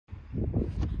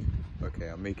Okay,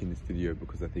 I'm making this video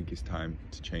because I think it's time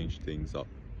to change things up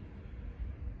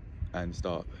and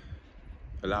start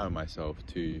allowing myself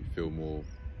to feel more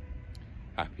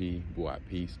happy, more at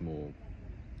peace, more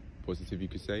positive, you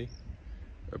could say,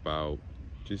 about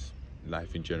just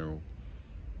life in general.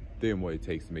 Doing what it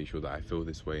takes to make sure that I feel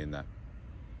this way and that.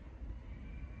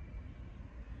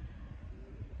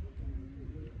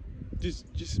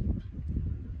 Just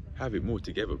have it more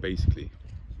together, basically.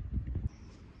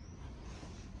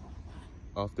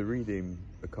 After reading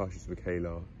Akashi's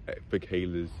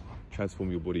Vakala's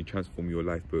Transform Your Body, Transform Your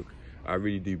Life book, I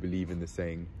really do believe in the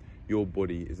saying, your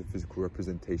body is a physical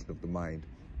representation of the mind.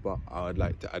 But I'd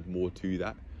like to add more to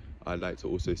that. I'd like to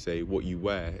also say what you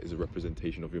wear is a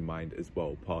representation of your mind as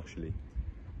well, partially.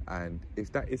 And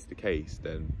if that is the case,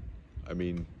 then, I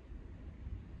mean,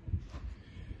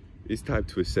 it's time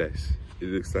to assess. It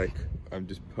looks like I'm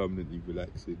just permanently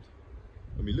relaxing.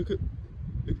 I mean, look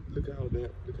how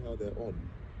they're on.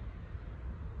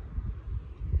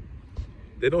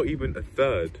 They're not even a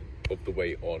third of the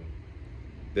way on.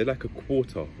 They're like a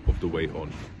quarter of the way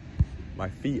on. My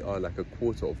feet are like a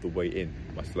quarter of the way in,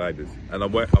 my sliders. And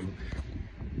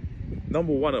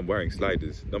number one, I'm wearing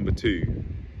sliders. Number two,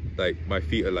 like my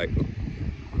feet are like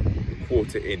a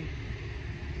quarter in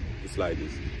the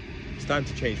sliders. It's time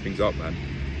to change things up, man.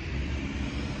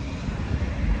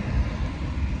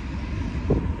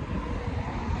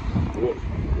 Oh,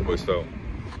 almost fell.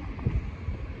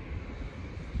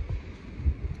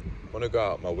 I want to go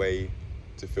out my way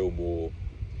to feel more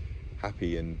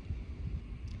happy and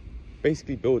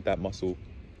basically build that muscle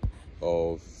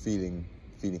of feeling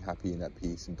happy and at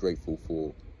peace and grateful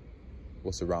for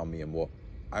what's around me and what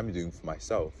I'm doing for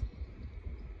myself.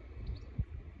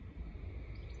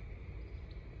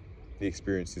 The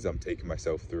experiences I'm taking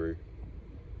myself through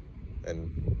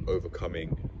and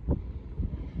overcoming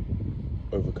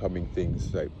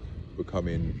things, like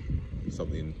becoming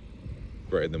something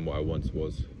greater than what I once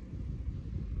was.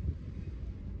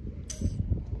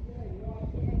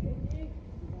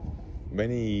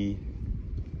 Many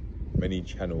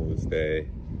channels, they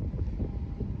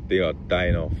are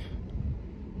dying off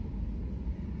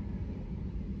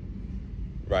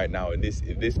right now in this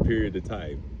period of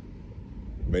time.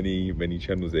 Many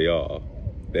channels,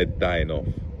 they're dying off,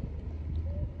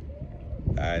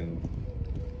 and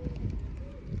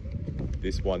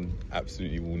this one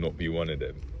absolutely will not be one of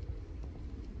them.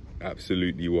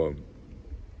 Absolutely won't.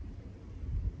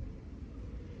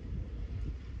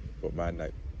 But man,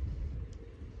 like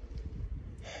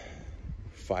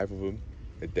 5 of them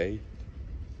a day,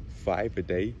 5 a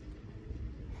day,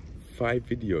 5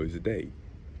 videos a day.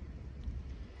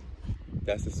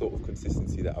 That's the sort of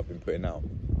consistency that I've been putting out.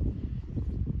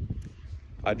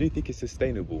 I do think it's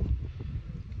sustainable,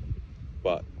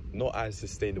 but not as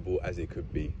sustainable as it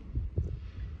could be.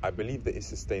 I believe that it's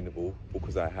sustainable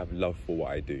because I have love for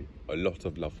what I do, a lot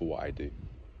of love for what I do.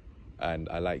 And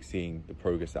I like seeing the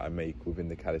progress that I make within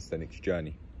the calisthenics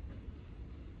journey.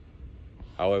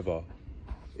 However,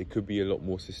 it could be a lot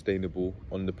more sustainable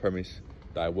on the premise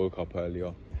that I woke up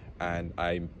earlier and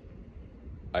I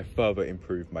further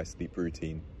improved my sleep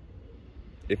routine.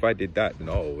 If I did that, then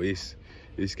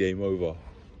it's game over.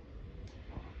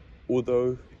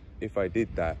 Although, if I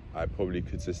did that, I probably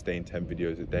could sustain 10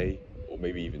 videos a day, or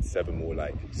maybe even 7 more.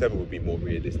 Like 7 would be more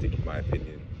realistic in my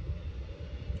opinion.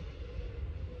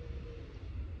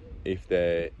 If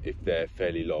they're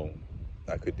fairly long,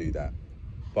 I could do that.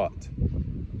 But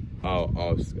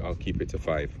I'll keep it to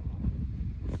 5.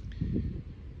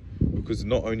 Because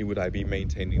not only would I be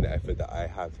maintaining the effort that I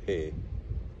have here,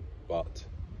 but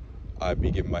I'd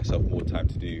be giving myself more time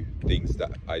to do things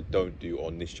that I don't do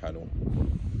on this channel.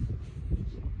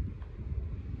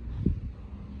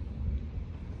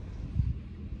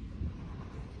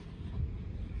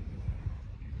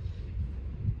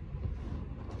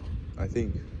 I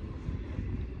think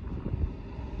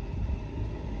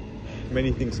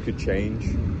many things could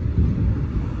change.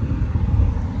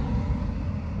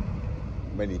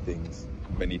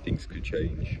 Many things could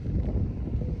change.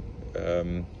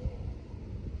 And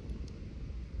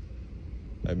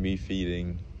me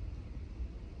feeling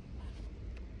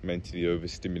mentally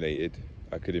overstimulated,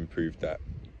 I could improve that.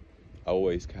 I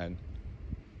always can.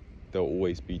 There'll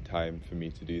always be time for me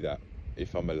to do that.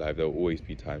 If I'm alive, there'll always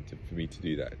be time for me to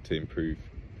do that, to improve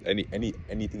anything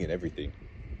and everything.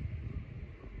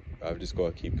 I've just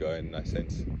got to keep going, in that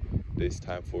sense. It's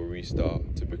time for a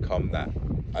restart, to become that,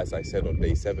 as I said on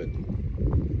day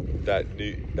 7,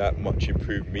 that much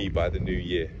improved me by the new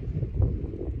year.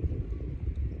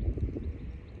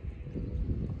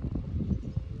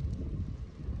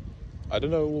 I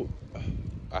don't know,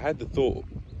 I had the thought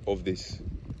of this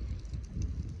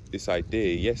this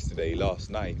idea yesterday, last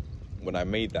night, when I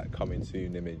made that coming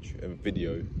soon image and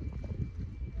video.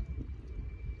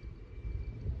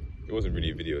 It wasn't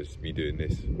really a video, it was just me doing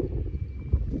this.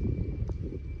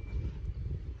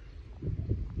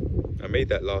 I made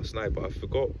that last night, but I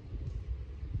forgot.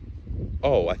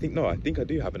 Oh, I think I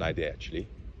do have an idea actually.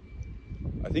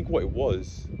 I think what it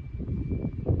was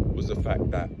the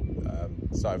fact that,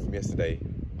 starting from yesterday,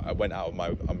 I went out of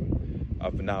my,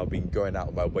 I've now been going out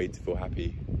of my way to feel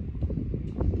happy.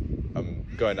 I'm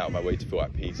going out of my way to feel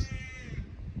at peace.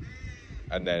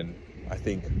 And then I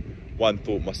think one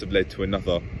thought must have led to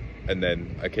another. And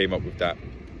then I came up with that,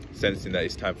 sensing that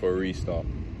it's time for a restart.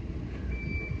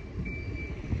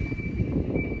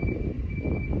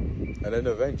 And then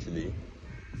eventually,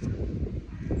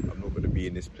 I'm not going to be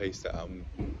in this place that I'm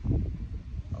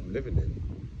living in.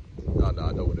 No, I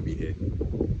don't want to be here.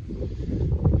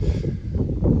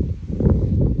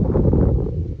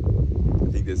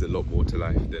 I think there's a lot more to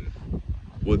life than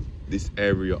what this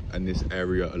area and this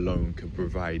area alone can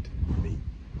provide me.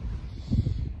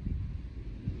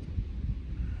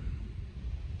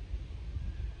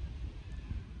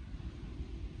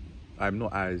 I'm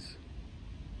not as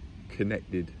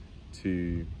connected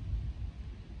to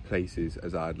places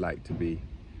as I'd like to be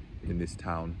in this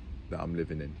town that I'm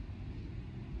living in.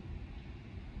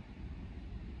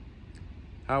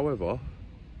 However,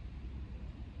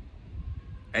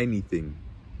 anything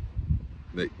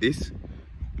like this,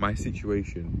 my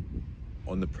situation,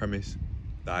 on the premise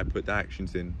that I put the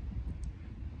actions in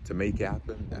to make it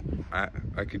happen,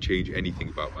 I could change anything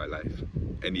about my life.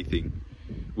 Anything,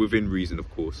 within reason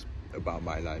of course, about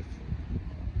my life.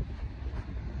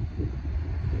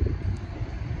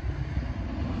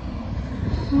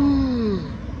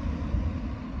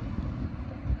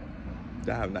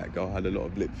 Damn, that girl had a lot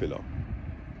of lip filler.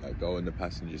 That girl in the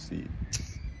passenger seat.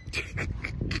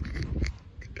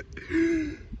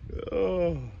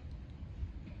 Oh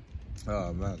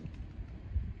man.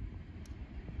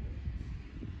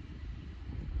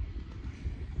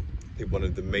 I think one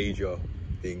of the major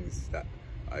things that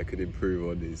I could improve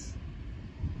on is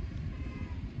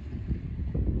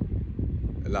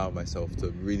allow myself to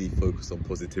really focus on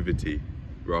positivity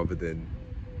rather than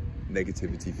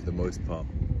negativity for the most part.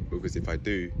 Because if I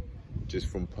do, just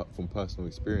from personal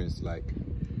experience, like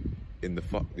in the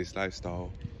Fuck This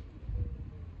Lifestyle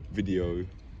video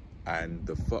and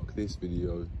the Fuck This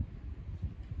video,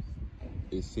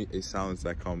 it sounds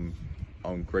like I'm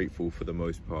ungrateful for the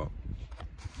most part,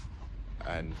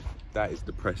 and that is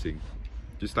depressing,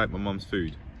 just like my mum's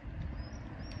food.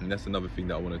 And that's another thing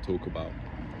that I want to talk about.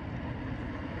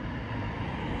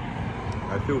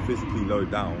 I feel physically low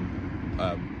down.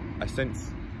 I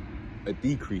sense a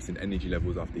decrease in energy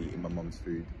levels after eating my mum's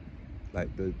food.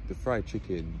 Like the fried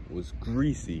chicken was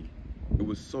greasy. It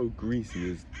was so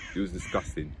greasy, it was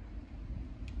disgusting.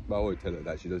 But I always tell her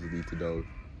that she doesn't need to know.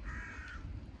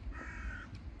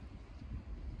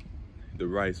 The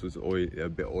rice was a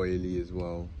bit oily as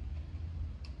well.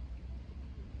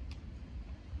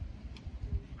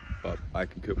 But I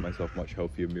can cook myself much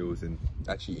healthier meals and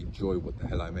actually enjoy what the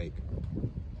hell I make.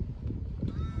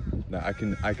 Now I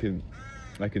can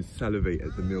salivate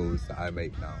at the meals that I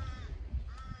make now,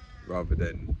 rather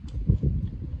than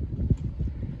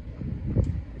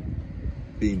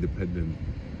being dependent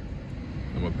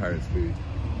on my parents' food.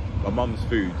 My mum's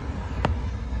food,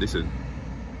 listen,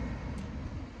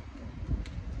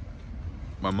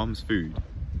 my mum's food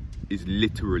is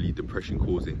literally depression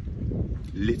causing.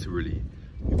 Literally.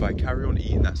 If I carry on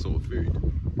eating that sort of food,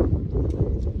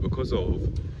 because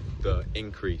of the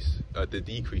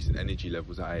decrease in energy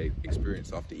levels that I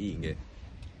experienced after eating it,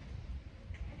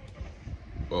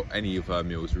 well, any of her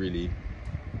meals really,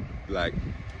 like,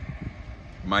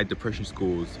 my depression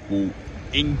scores will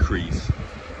increase.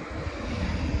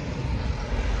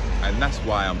 And that's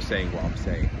why I'm saying what I'm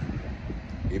saying.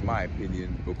 In my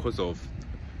opinion, because of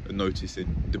a notice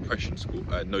in depression score,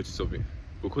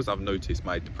 because I've noticed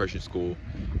my depression score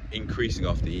increasing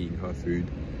after eating her food,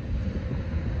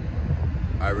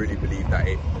 I really believe that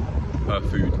her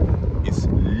food is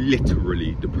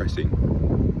literally depressing.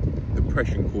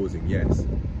 Depression causing, yes.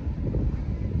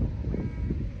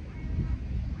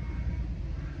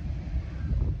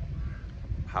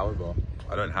 However,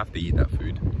 I don't have to eat that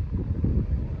food.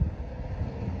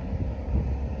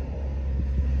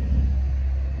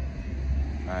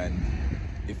 And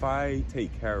if I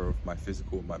take care of my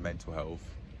physical and my mental health,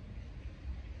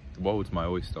 the world's my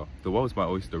oyster. The world's my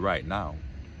oyster right now.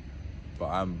 But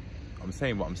I'm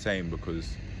saying what I'm saying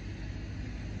because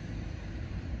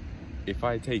if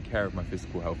I take care of my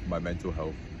physical health and my mental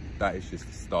health, that is just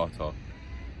a starter.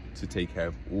 to take care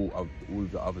of all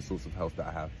the other sorts of health that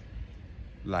I have,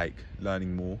 like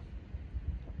learning more,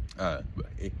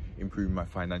 improving my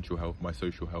financial health, my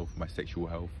social health, my sexual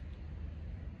health.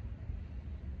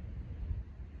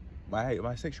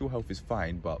 My sexual health is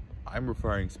fine, but I'm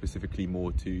referring specifically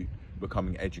more to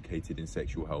becoming educated in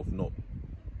sexual health, not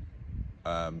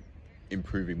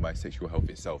improving my sexual health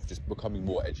itself, just becoming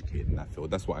more educated in that field.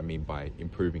 That's what I mean by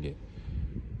improving it,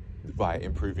 by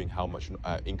improving how much,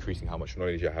 increasing how much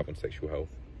knowledge I have on sexual health,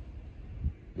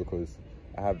 because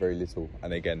I have very little,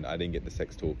 and again, I didn't get the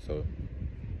sex talk, so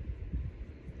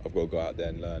I've got to go out there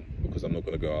and learn, because I'm not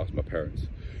going to go ask my parents.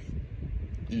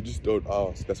 You just don't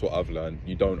ask. That's what I've learned.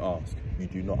 You don't ask. You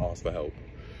do not ask for help.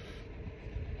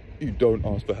 You don't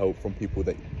ask for help from people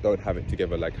that don't have it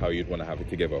together like how you'd want to have it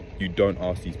together. You don't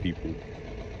ask these people.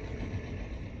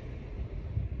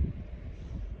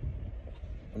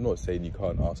 I'm not saying you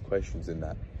can't ask questions in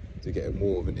that to get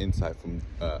more of an insight from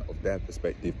of their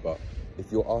perspective, but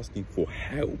if you're asking for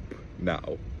help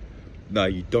now,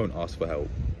 you don't ask for help.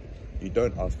 You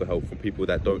don't ask for help from people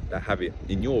that have it,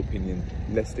 in your opinion,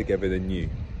 less together than you.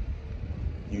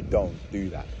 You don't do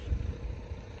that.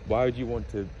 Why would you want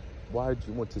to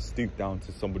stoop down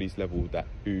to somebody's level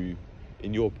who,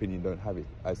 in your opinion, don't have it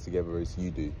as together as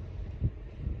you do?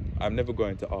 I'm never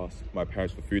going to ask my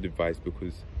parents for food advice,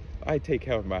 because I take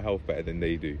care of my health better than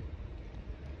they do.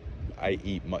 I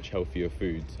eat much healthier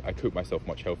foods. I cook myself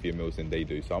much healthier meals than they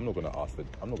do. So I'm not going to ask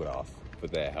for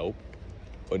their help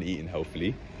on eating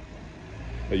healthily.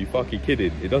 Are you fucking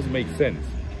kidding? It doesn't make sense.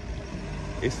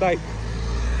 It's like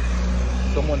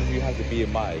someone who has a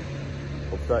BMI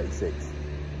of 36,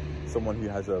 someone who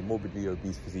has a morbidly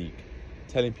obese physique,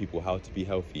 telling people how to be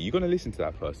healthy. You're going to listen to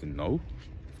that person? No,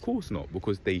 of course not,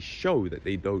 because they show that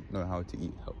they don't know how to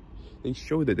eat healthy. They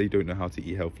show that they don't know how to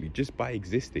eat healthily just by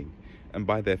existing and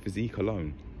by their physique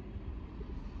alone.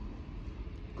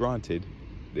 Granted,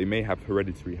 they may have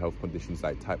hereditary health conditions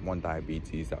like type 1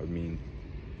 diabetes. That would mean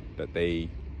that they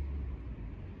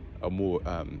are more,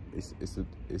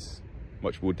 it's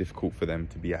much more difficult for them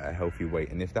to be at a healthy weight.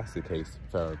 And if that's the case,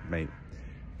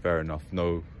 fair enough.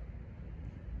 No,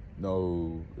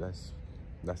 that's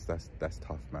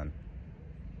tough, man.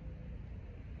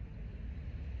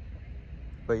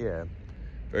 But yeah,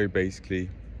 very basically,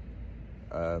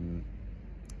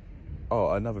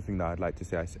 another thing that I'd like to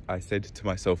say, I said to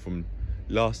myself from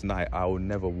last night, I will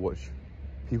never watch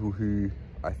people who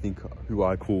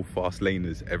I call fast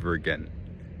laners ever again.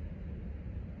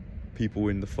 People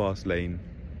in the fast lane,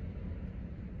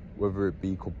 whether it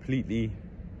be completely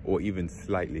or even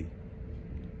slightly.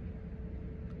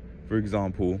 For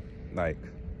example, like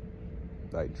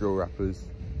drill rappers.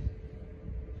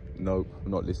 Nope,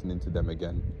 I'm not listening to them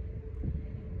again.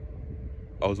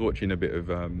 I was watching a bit of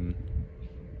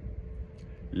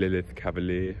Lilith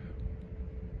Cavalier.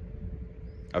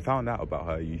 I found out about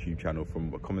her YouTube channel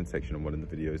from a comment section on one of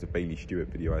the videos, a Bailey Stewart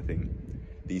video, I think.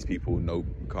 These people, nope,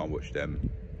 can't watch them.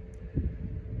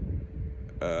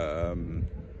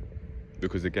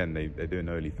 Because again, they're doing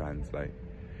OnlyFans. Like,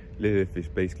 Lilith is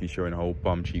basically showing her whole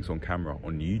bum cheeks on camera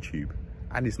on YouTube,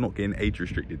 and it's not getting age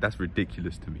restricted. That's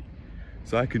ridiculous to me.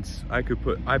 So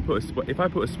if I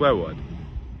put a swear word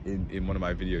in one of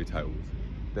my video titles,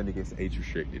 then it gets age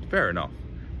restricted. Fair enough,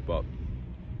 but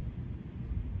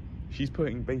she's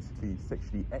putting basically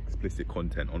sexually explicit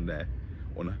content on there,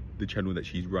 on the channel that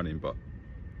she's running. But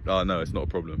no, it's not a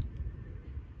problem.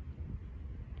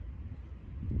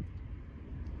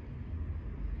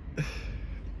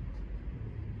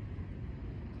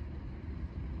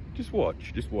 Just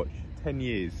watch 10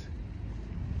 years,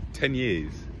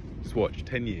 just watch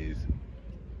 10 years,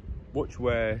 watch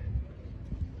where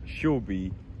she'll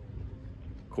be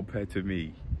compared to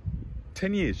me.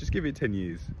 10 years, just give it 10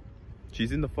 years.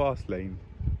 She's in the fast lane,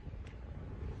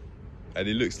 and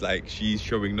it looks like she's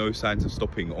showing no signs of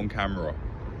stopping on camera.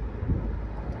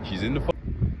 She's in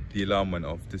the alarm went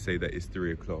off to say that it's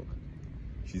 3 o'clock.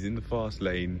 She's in the fast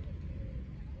lane,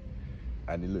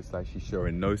 and it looks like she's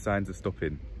showing no signs of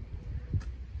stopping.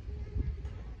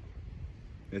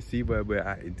 Let's see where we're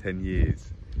at in 10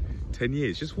 years. 10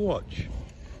 years, just watch.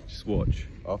 Just watch.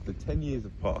 After 10 years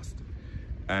have passed,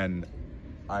 and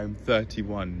I'm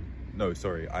 31. No,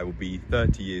 sorry, I will be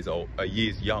 30 years old,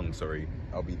 years young, sorry.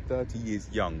 I'll be 30 years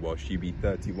young while she'll be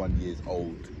 31 years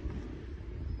old.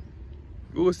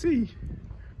 We'll see.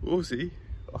 We'll see.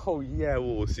 Oh yeah,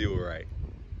 we'll see, all right.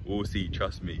 We'll see,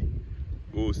 trust me.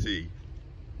 We'll see.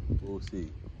 We'll see.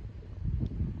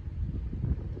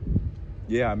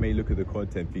 Yeah, I may look at the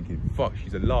content thinking, fuck,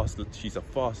 she's a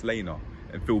fast laner,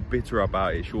 and feel bitter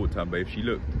about it short term, but if she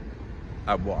looked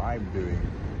at what I'm doing,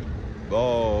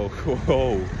 oh,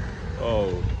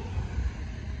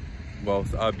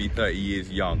 whilst I'd be 30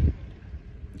 years young,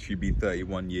 she'd be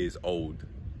 31 years old.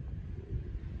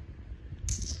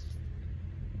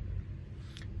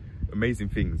 Amazing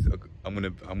things. I'm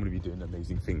gonna be doing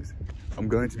amazing things. I'm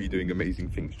going to be doing amazing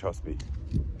things, trust me.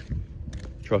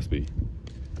 Trust me.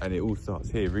 And it all starts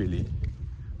here, really.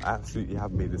 I absolutely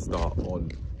have made a start on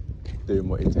doing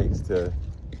what it takes to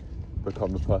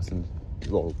become the person,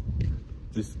 well,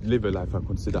 just live a life I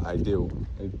consider ideal.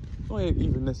 And not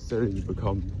even necessarily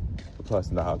become the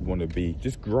person that I want to be.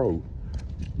 Just grow.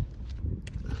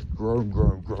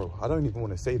 Grow. I don't even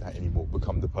want to say that anymore,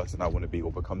 become the person I want to be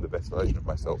or become the best version of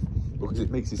myself, because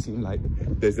it makes it seem like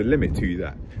there's a limit to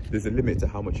that. There's a limit to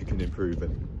how much you can improve,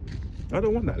 and I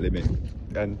don't want that limit,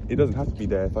 and it doesn't have to be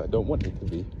there if I don't want it to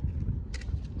be.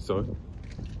 So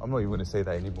I'm not even going to say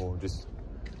that anymore. I'm just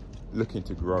looking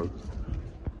to grow.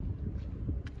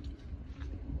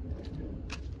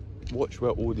 Watch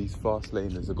where all these fast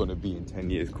laners are going to be in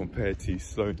 10 years compared to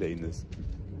slow laners.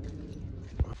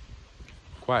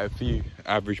 Quite a few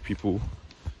average people,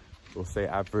 or say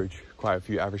average, quite a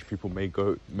few average people may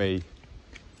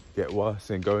get worse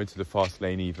and go into the fast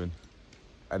lane even.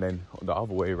 And then the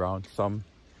other way around, some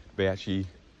may actually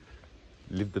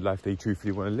live the life they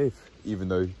truthfully want to live, even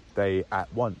though they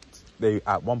at one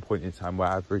point in time were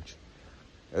average.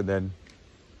 And then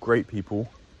great people,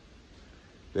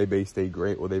 they may stay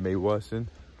great, or they may worsen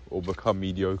or become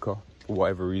mediocre for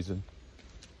whatever reason.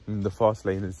 In the fast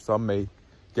laners, some may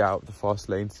get out of the fast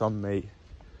lane, some may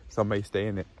stay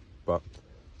in it. But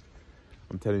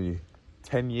I'm telling you,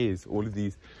 10 years, all of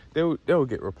these, they'll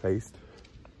get replaced,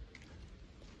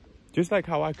 just like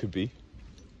how I could be.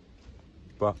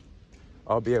 But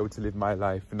I'll be able to live my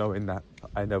life knowing that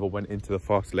I never went into the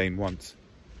fast lane once,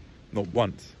 not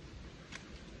once,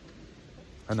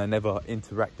 and I never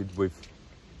interacted with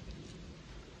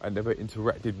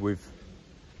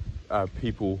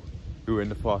people who were in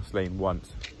the fast lane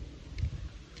once.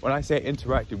 When I say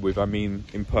interacted with, I mean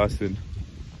in person,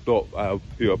 not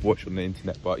who I've watched on the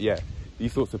internet. But yeah,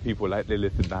 these sorts of people, like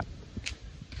Lilith and that.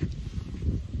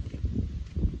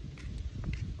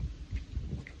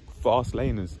 Fast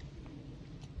laners.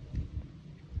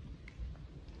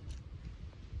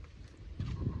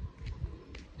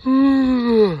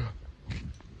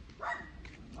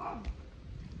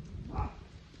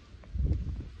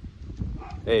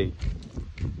 Hey.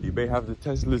 You may have the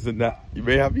Teslas and that. You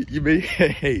may have the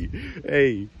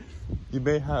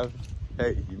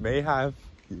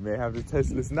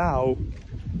Teslas now.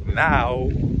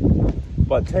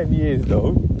 But 10 years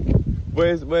though,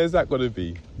 where's that gonna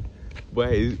be?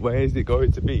 Where is it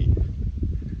going to be?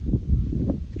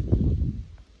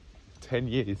 10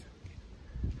 years.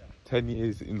 10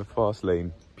 years in the fast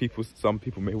lane. Some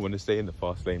people may want to stay in the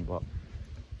fast lane, but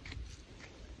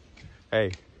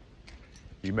hey,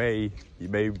 you may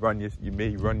run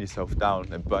yourself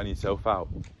down and burn yourself out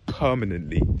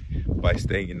permanently by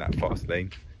staying in that fast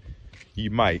lane.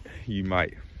 You might.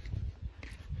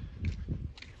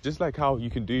 Just like how you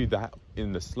can do that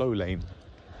in the slow lane.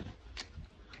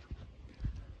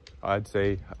 I'd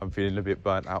say I'm feeling a bit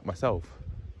burnt out myself.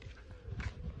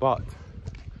 But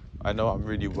I know I'm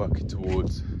really working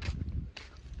towards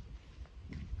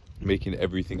making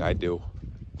everything ideal.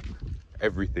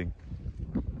 Everything.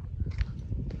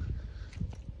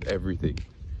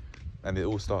 And it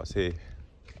all starts here.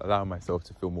 Allowing myself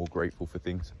to feel more grateful for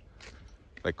things,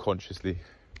 like consciously.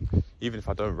 Even if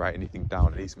I don't write anything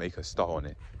down, at least make a start on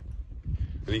it.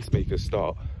 At least make a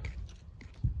start.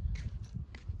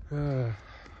 You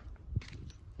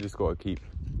just gotta keep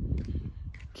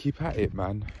at it,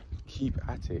 man. Keep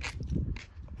at it.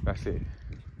 That's it.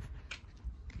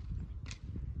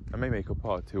 I may make a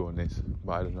part 2 on this,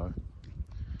 but I don't know.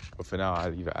 But for now, I'll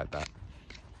leave it at that.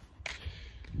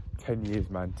 10 years,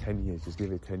 man. 10 years. Just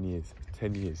give it 10 years.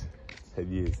 10 years.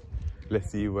 10 years. Let's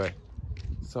see where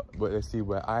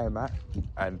I am at,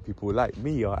 and people like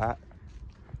me are at,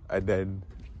 and then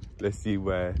let's see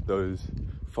where those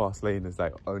fast laners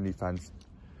like OnlyFans,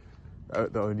 the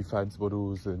OnlyFans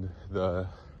models and the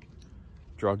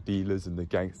drug dealers and the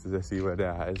gangsters, let's see where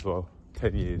they're at as well.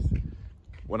 10 years.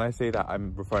 When I say that,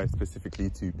 I'm referring specifically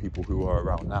to people who are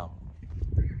around now.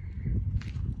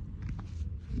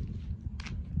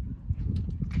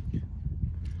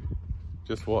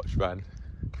 Just watch, man.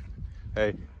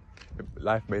 Hey,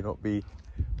 life may not be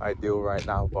ideal right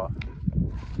now, but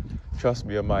trust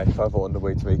me, I'm further on the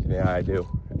way to making it ideal.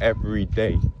 Every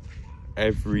day.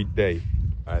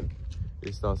 And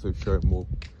it starts with showing more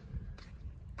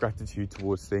gratitude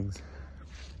towards things.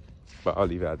 But I'll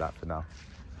leave it at that for now.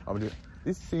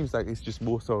 This seems like it's just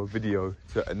more so a video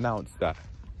to announce that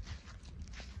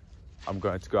I'm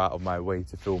going to go out of my way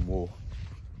to feel more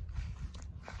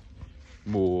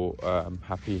more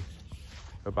happy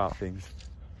about things.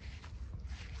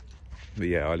 But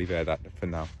yeah, I'll leave it at that for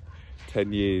now.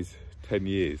 10 years.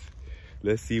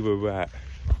 Let's see where we're at.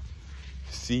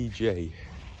 CJ,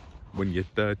 when you're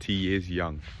 30 years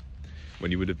young,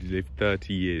 when you would have lived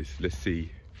 30 years, let's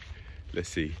see.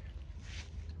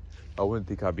 I wouldn't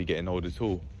think I'd be getting old at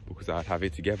all, because I'd have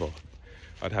it together.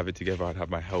 I'd have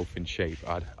my health in shape.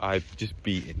 I'd just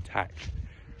be intact.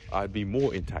 I'd be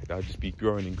more intact. I'd just be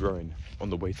growing and growing on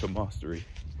the way to mastery,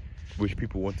 which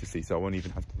people want to see. So I won't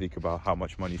even have to think about how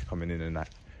much money's coming in and that.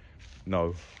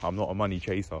 No, I'm not a money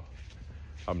chaser.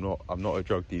 I'm not a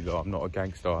drug dealer. I'm not a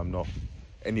gangster. I'm not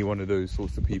any one of those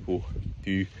sorts of people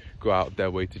who go out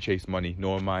their way to chase money.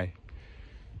 Nor am I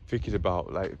thinking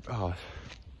about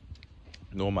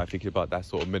that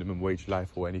sort of minimum wage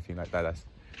life or anything like that. That's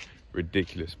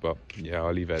ridiculous. But yeah,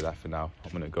 I'll leave it at that for now.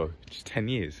 I'm gonna go. Just 10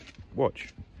 years.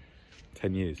 Watch.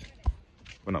 10 years.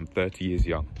 When I'm 30 years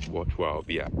young, watch where I'll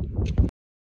be at.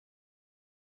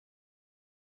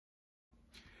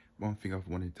 One thing I've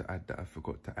wanted to add that I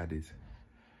forgot to add is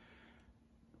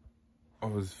I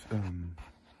was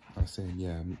saying,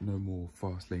 yeah, no more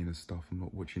fast lane and stuff. I'm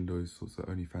not watching those sorts of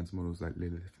OnlyFans models like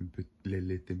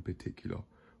Lilith in particular,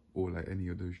 or like any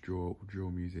of those drill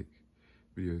music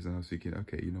videos. And I was thinking,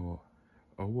 okay, you know what?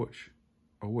 I'll watch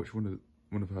one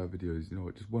of her videos. You know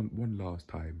what? Just one last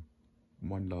time,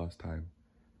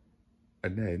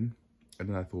 and then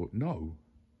I thought, no,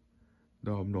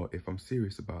 I'm not. If I'm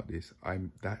serious about this,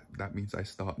 that means I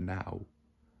start now.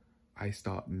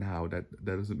 That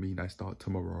doesn't mean I start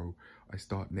tomorrow, I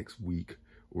start next week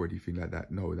or anything like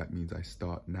that. No, that means I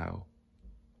start now.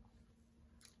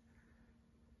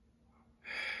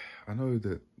 I know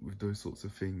that with those sorts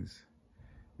of things,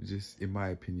 just in my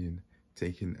opinion,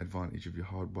 taking advantage of your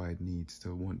hardwired needs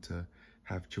to want to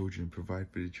have children, provide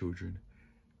for the children,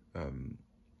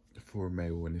 for a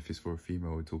male, and if it's for a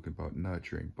female, we're talking about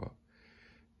nurturing. But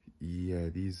yeah,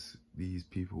 these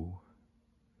people,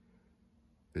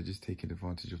 they're just taking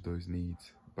advantage of those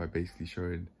needs by basically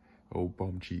showing old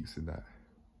bum cheeks and that,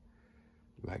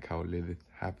 like how Lilith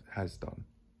has done.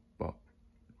 But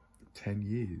 10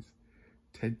 years,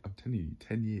 I'm telling you,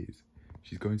 10 years.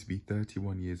 She's going to be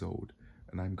 31 years old,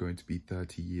 and I'm going to be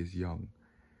 30 years young.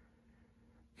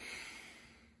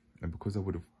 And because I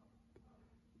would have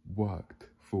worked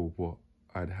for what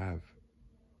I'd have,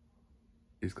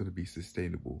 it's going to be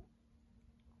sustainable.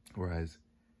 Whereas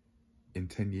in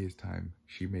 10 years' time,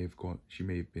 she may have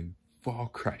been far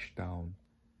crashed down.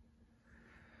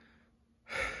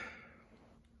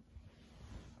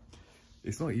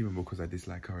 It's not even because I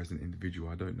dislike her as an individual.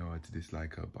 I don't know how to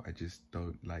dislike her, but I just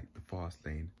don't like the fast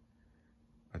lane.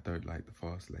 I don't like the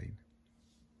fast lane.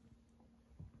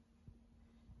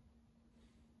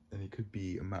 And it could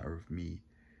be a matter of me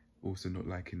also not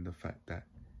liking the fact that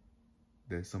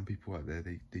there's some people out there,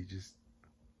 they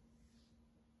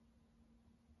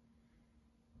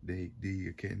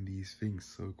are getting these things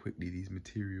so quickly, these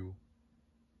material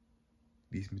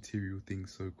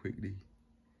things so quickly,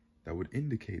 that would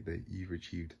indicate that you've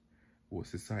achieved what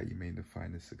society may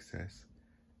define as success,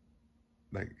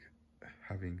 like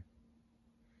having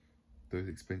those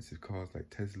expensive cars like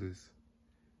Teslas,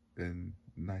 then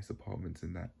nice apartments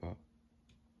and that. But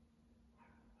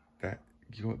that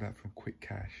you got that from quick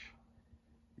cash.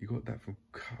 You got that from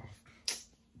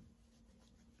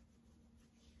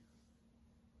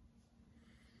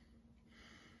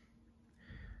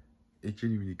It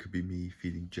genuinely could be me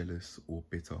feeling jealous or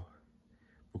bitter,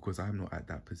 because I'm not at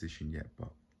that position yet, but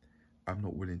I'm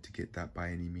not willing to get that by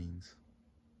any means.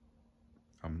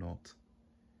 I'm not.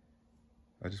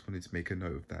 I just wanted to make a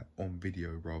note of that on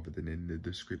video rather than in the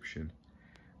description,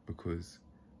 because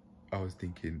I was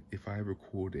thinking if I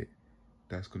record it,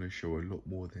 that's going to show a lot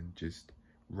more than just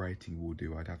writing will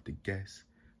do. I'd have to guess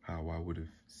how I would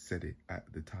have said it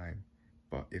at the time.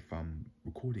 But if I'm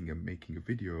recording and making a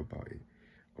video about it,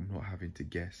 I'm not having to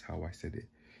guess how I said it.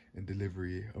 And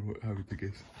delivery, I'm not having to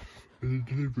guess the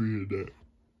delivery of that.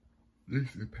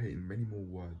 This is painting many more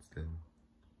words than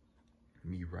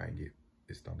me writing it.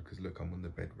 It's done, because look, I'm on the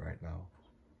bed right now.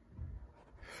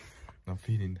 I'm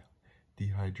feeling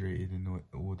dehydrated and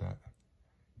all that.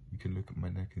 You can look at my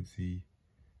neck and see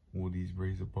all these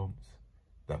razor bumps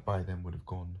that by then would have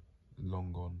gone,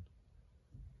 long gone.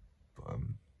 But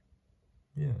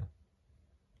yeah,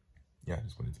 I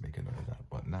just wanted to make a note of that.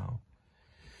 But now,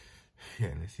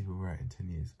 yeah, let's see where we're at in 10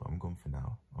 years. But I'm gone for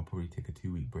now. I'll probably take a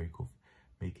 2-week break off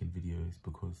making videos,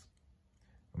 because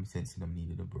I'm sensing I'm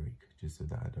needing a break, just so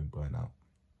that I don't burn out.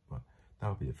 But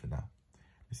that'll be it for now.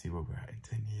 Let's see where we're at in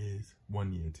 10 years,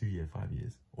 1 year, 2 years, 5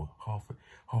 years, or half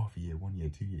a year, 1 year,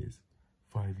 2 years,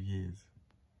 5 years.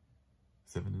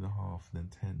 7.5, and then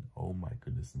 10. Oh my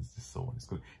goodness, and just so on. It's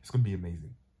gonna be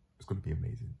amazing. It's gonna be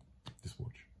amazing. Just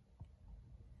watch.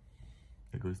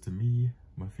 It goes to me,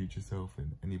 my future self,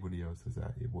 and anybody else that's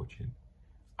out here watching.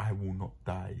 I will not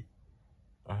die.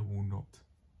 I will not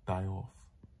die off.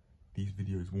 These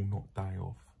videos will not die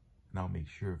off. And I'll make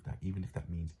sure of that, even if that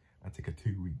means I take a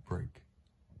 2-week break.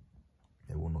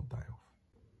 They will not die off.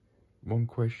 One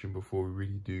question before we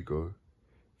really do go.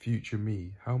 Future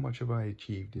me, how much have I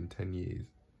achieved in 10 years?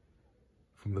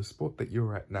 From the spot that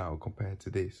you're at now compared to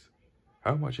this,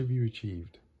 how much have you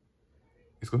achieved?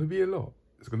 It's going to be a lot.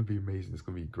 It's going to be amazing. It's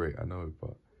going to be great, I know.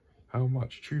 But how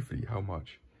much, truthfully, how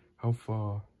much? How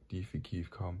far do you think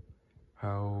you've come?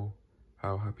 How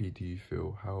happy do you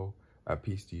feel? How at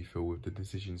peace do you feel with the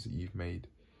decisions that you've made?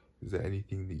 Is there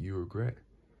anything that you regret?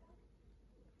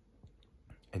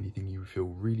 Anything you feel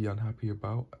really unhappy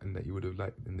about and that you would have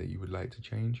liked and that you would like to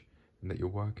change and that you're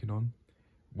working on?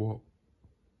 What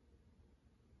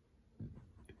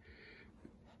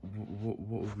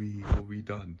have we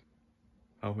done?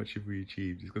 How much have we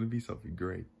achieved? It's going to be something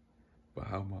great, but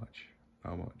how much?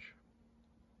 How much?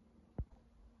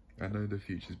 I know the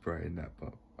future's bright in that,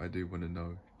 but I do want to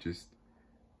know, just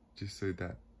so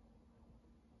that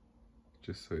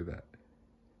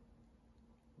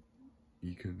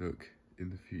you can look in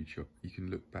the future, you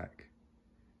can look back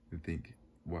and think,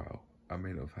 wow, I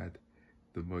may not have had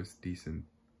the most decent,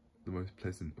 the most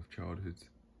pleasant of childhoods.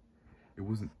 It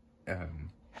wasn't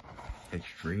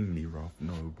extremely rough,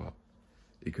 no, but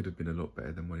it could have been a lot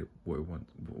better than what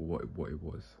it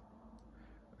was.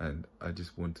 And I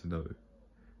just want to know,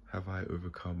 have I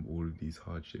overcome all of these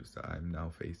hardships that I'm now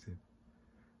facing?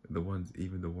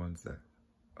 Even the ones that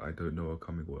I don't know are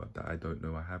coming, or that I don't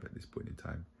know I have at this point in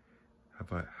time.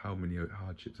 How many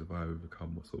hardships have I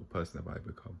overcome? What sort of person have I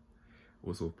become?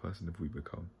 What sort of person have we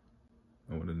become?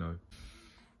 I want to know.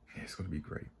 Yeah, it's going to be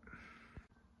great.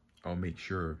 I'll make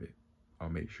sure of it.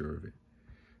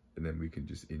 And then we can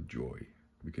just enjoy.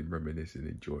 We can reminisce and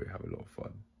enjoy, have a lot of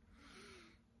fun.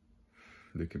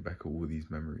 Looking back at all these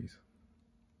memories.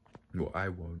 Well, I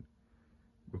won't,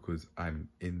 because I'm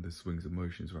in the swings of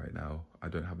motions right now. I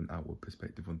don't have an outward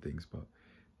perspective on things, but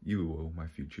you will, my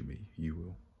future me, you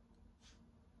will.